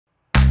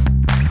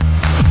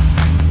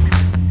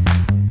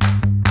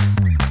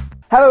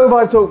Hello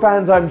Vive Talk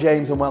fans, I'm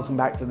James and welcome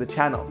back to the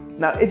channel.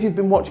 Now if you've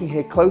been watching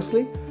here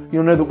closely,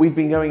 you'll know that we've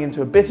been going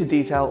into a bit of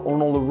detail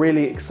on all the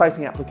really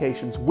exciting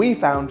applications we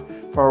found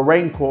for our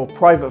Reign Core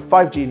private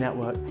 5G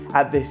network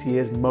at this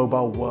year's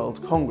Mobile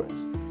World Congress.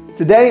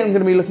 Today I'm going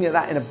to be looking at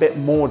that in a bit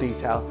more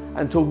detail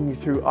and talking you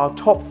through our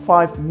top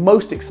 5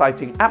 most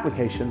exciting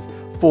applications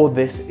for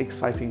this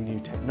exciting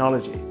new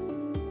technology.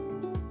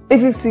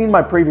 If you've seen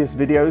my previous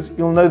videos,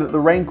 you'll know that the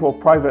Reign Core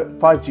private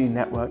 5G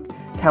network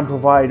can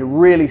provide a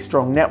really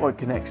strong network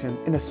connection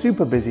in a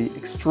super busy,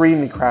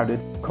 extremely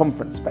crowded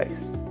conference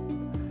space.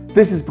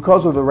 This is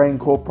because of the Reign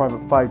Core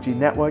private 5G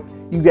network,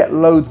 you get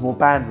loads more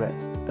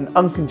bandwidth, an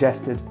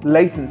uncongested,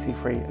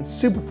 latency-free and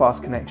super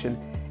fast connection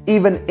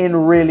even in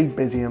really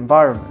busy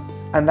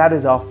environments, and that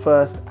is our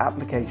first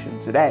application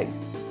today.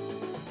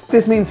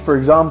 This means, for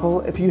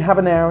example, if you have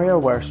an area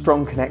where a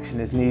strong connection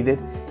is needed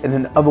in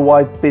an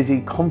otherwise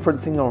busy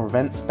conferencing or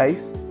event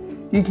space,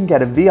 you can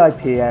get a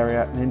VIP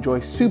area and enjoy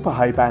super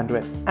high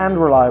bandwidth and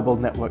reliable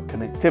network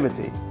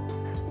connectivity.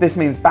 This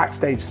means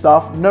backstage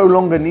staff no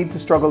longer need to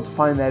struggle to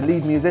find their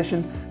lead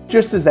musician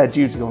just as they're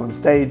due to go on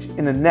stage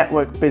in a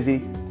network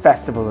busy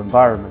festival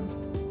environment.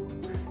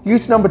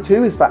 Use number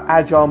 2 is for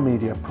agile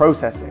media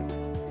processing.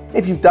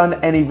 If you've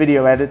done any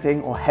video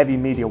editing or heavy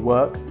media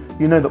work,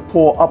 you know that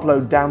poor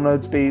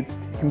upload-download speeds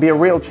can be a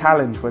real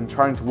challenge when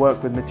trying to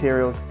work with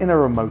materials in a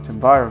remote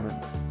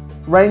environment.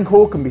 Reign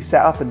Core can be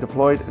set up and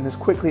deployed in as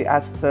quickly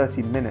as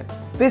 30 minutes.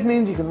 This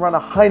means you can run a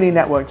highly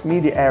networked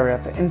media area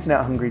for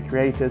internet-hungry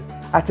creators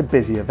at a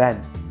busy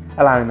event,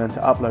 allowing them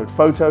to upload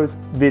photos,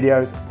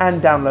 videos,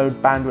 and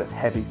download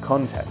bandwidth-heavy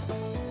content.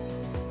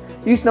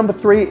 Use number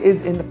 3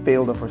 is in the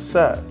field of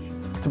research,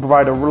 to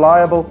provide a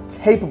reliable,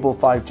 capable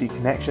 5G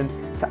connection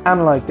to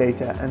analyze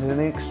data at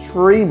an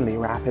extremely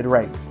rapid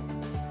rate.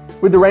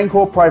 With the Reign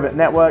Core private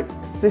network,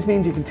 this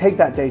means you can take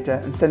that data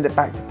and send it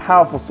back to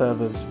powerful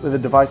servers with a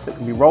device that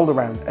can be rolled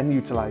around and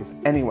utilized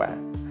anywhere,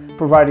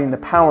 providing the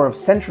power of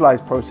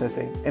centralized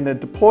processing in a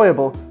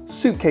deployable,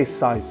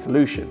 suitcase-sized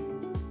solution.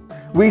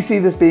 We see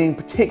this being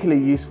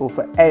particularly useful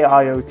for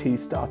AIoT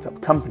startup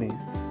companies,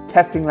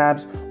 testing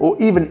labs,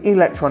 or even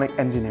electronic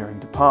engineering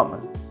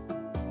departments.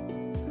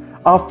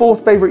 Our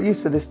fourth favorite use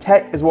for this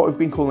tech is what we've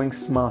been calling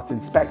smart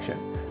inspection,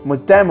 and was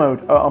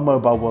demoed at our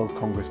Mobile World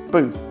Congress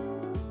booth.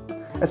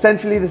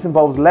 Essentially, this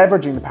involves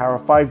leveraging the power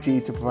of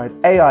 5G to provide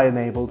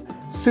AI-enabled,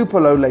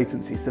 super low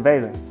latency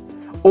surveillance,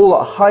 all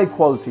at high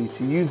quality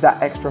to use that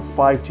extra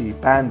 5G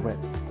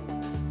bandwidth.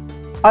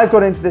 I've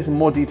got into this in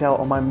more detail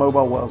on my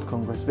Mobile World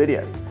Congress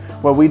video,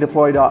 where we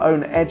deployed our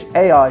own Edge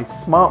AI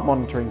smart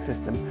monitoring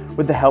system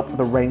with the help of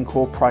the Reign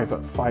Core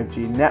private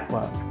 5G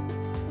network.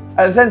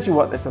 And essentially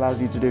what this allows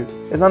you to do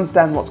is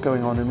understand what's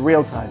going on in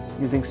real time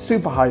using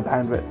super high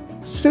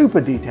bandwidth,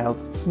 super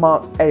detailed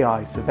smart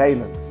AI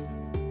surveillance.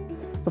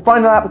 The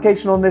final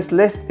application on this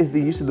list is the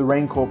use of the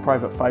Reign Core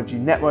private 5G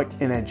network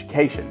in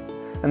education,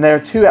 and there are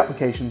 2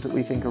 applications that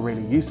we think are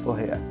really useful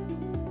here.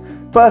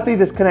 Firstly,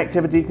 this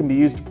connectivity can be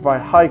used to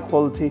provide high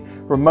quality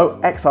remote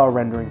XR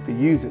rendering for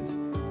users,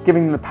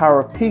 giving them the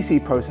power of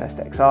PC processed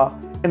XR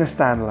in a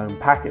standalone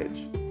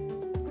package.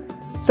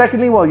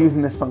 Secondly, while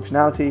using this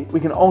functionality,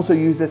 we can also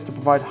use this to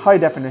provide high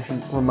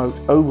definition remote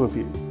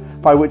overview,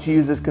 by which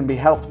users can be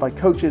helped by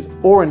coaches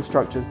or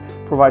instructors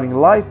providing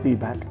live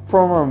feedback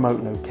from a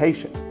remote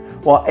location,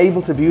 while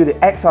able to view the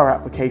XR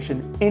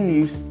application in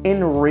use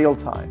in real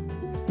time.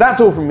 That's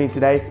all from me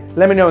today.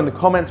 Let me know in the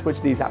comments which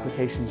of these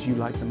applications you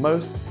like the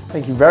most.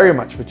 Thank you very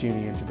much for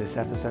tuning into this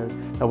episode.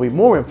 There'll be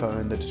more info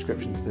in the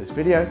description to this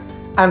video,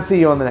 and see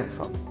you on the next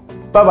one.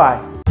 Bye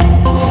bye.